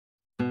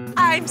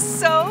I'm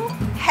so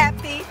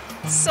happy,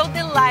 so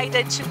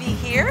delighted to be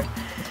here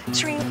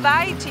to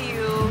invite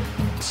you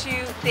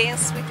to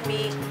dance with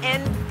me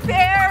in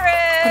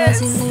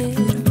Paris.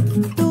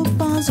 Brasileiro, do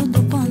banzo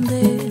do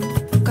pandeiro,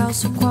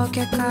 calço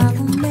qualquer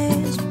calo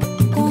mesmo,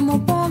 como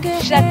bom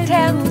guerreiro. Je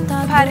t'aime,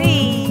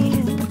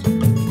 Paris.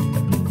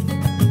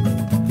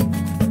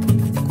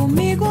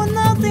 Comigo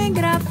não tem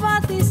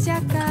gravata e se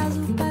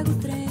acaso pego o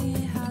trem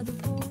errado.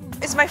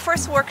 It's my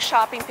first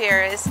workshop in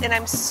Paris and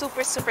I'm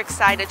super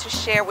excited to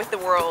share with the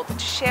world, to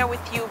share with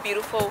you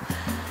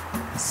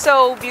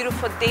so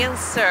beautiful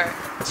dancer,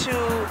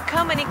 to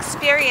come and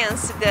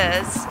experience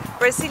this.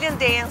 Brazilian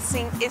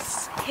dancing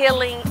is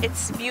healing,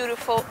 it's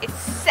beautiful, it's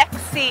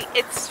sexy,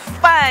 it's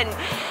fun,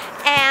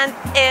 and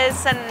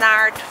is an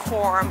art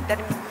form that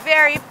I'm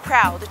very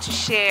proud to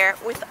share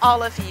with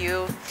all of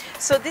you.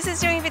 So this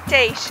is your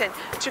invitation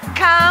to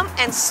come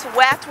and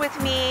sweat with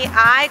me.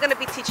 I'm gonna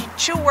be teaching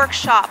 2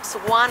 workshops,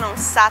 one on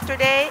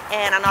Saturday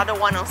and another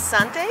one on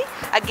Sunday.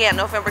 Again,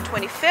 November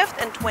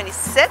 25th and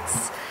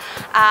 26th.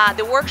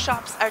 The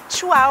workshops are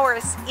 2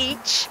 hours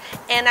each,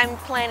 and I'm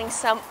planning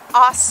some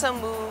awesome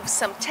moves,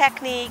 some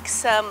techniques,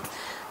 some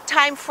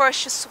time for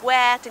us to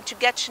sweat and to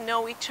get to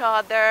know each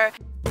other.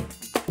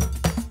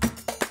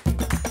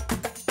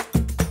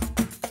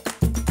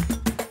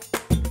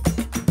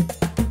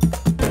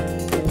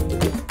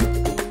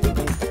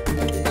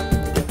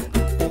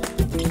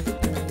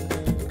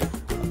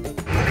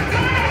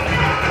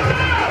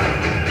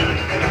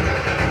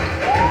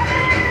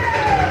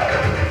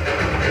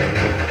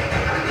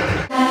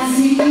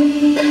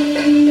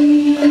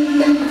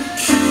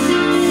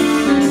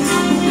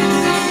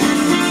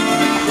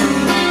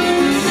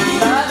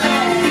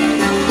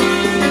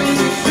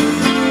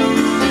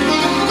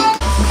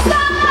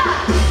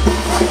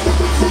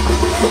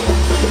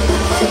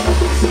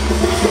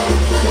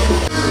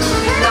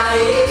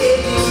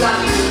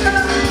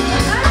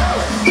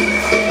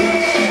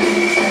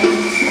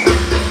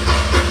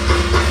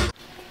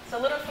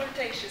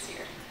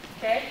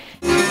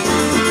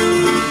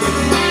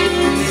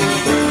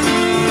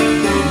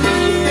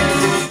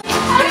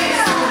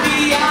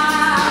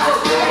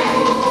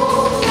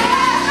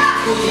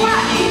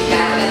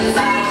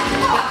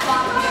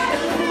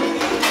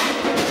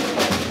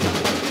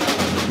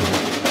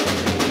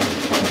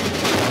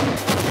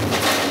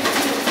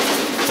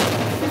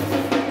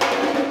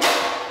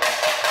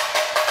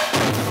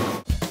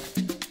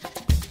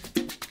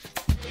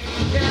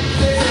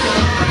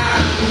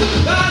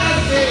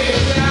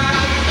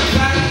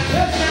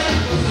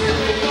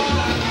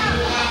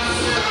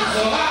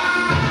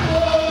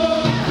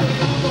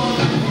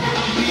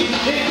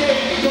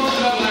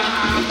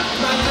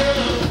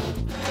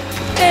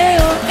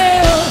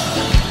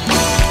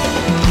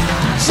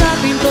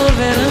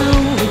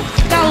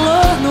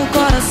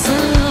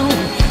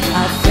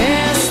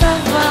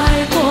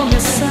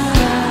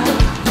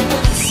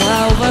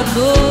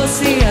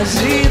 Se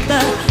agita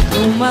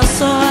numa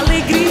só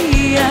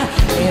alegria,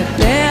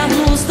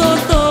 eternos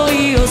Dodô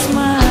e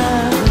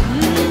Osmar,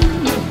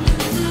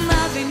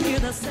 na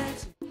Avenida 7.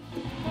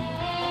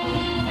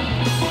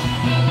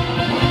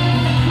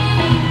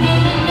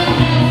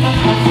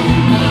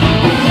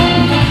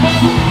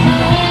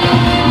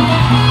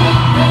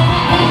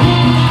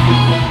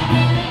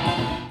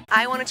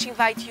 I wanted to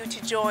invite you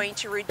to join,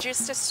 to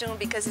register soon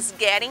because it's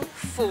getting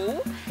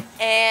full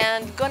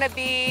and gonna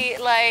be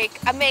like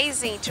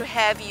amazing to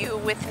have you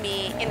with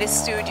me in the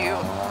studio.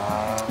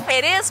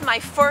 It is my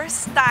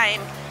first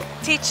time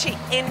teaching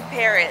in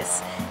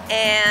Paris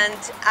and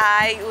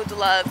I would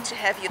love to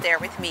have you there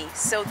with me.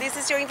 So this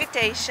is your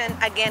invitation.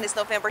 Again, it's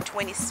November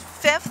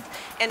 25th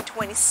and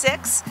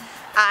 26th.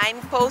 I'm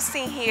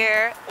posting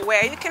here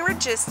where you can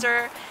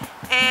register,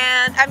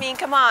 and I mean,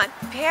 come on,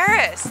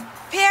 Paris,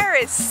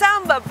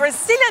 Samba,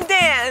 Brazilian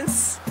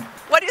dance.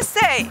 What do you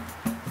say?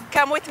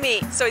 Come with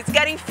me. So it's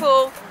getting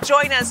full.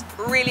 Join us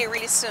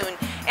really soon.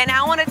 And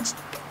I want to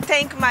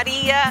thank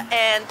Maria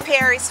and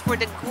Paris for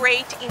the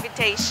great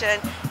invitation,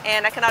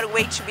 and I cannot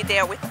wait to be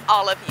there with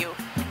all of you.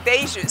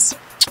 Beijos.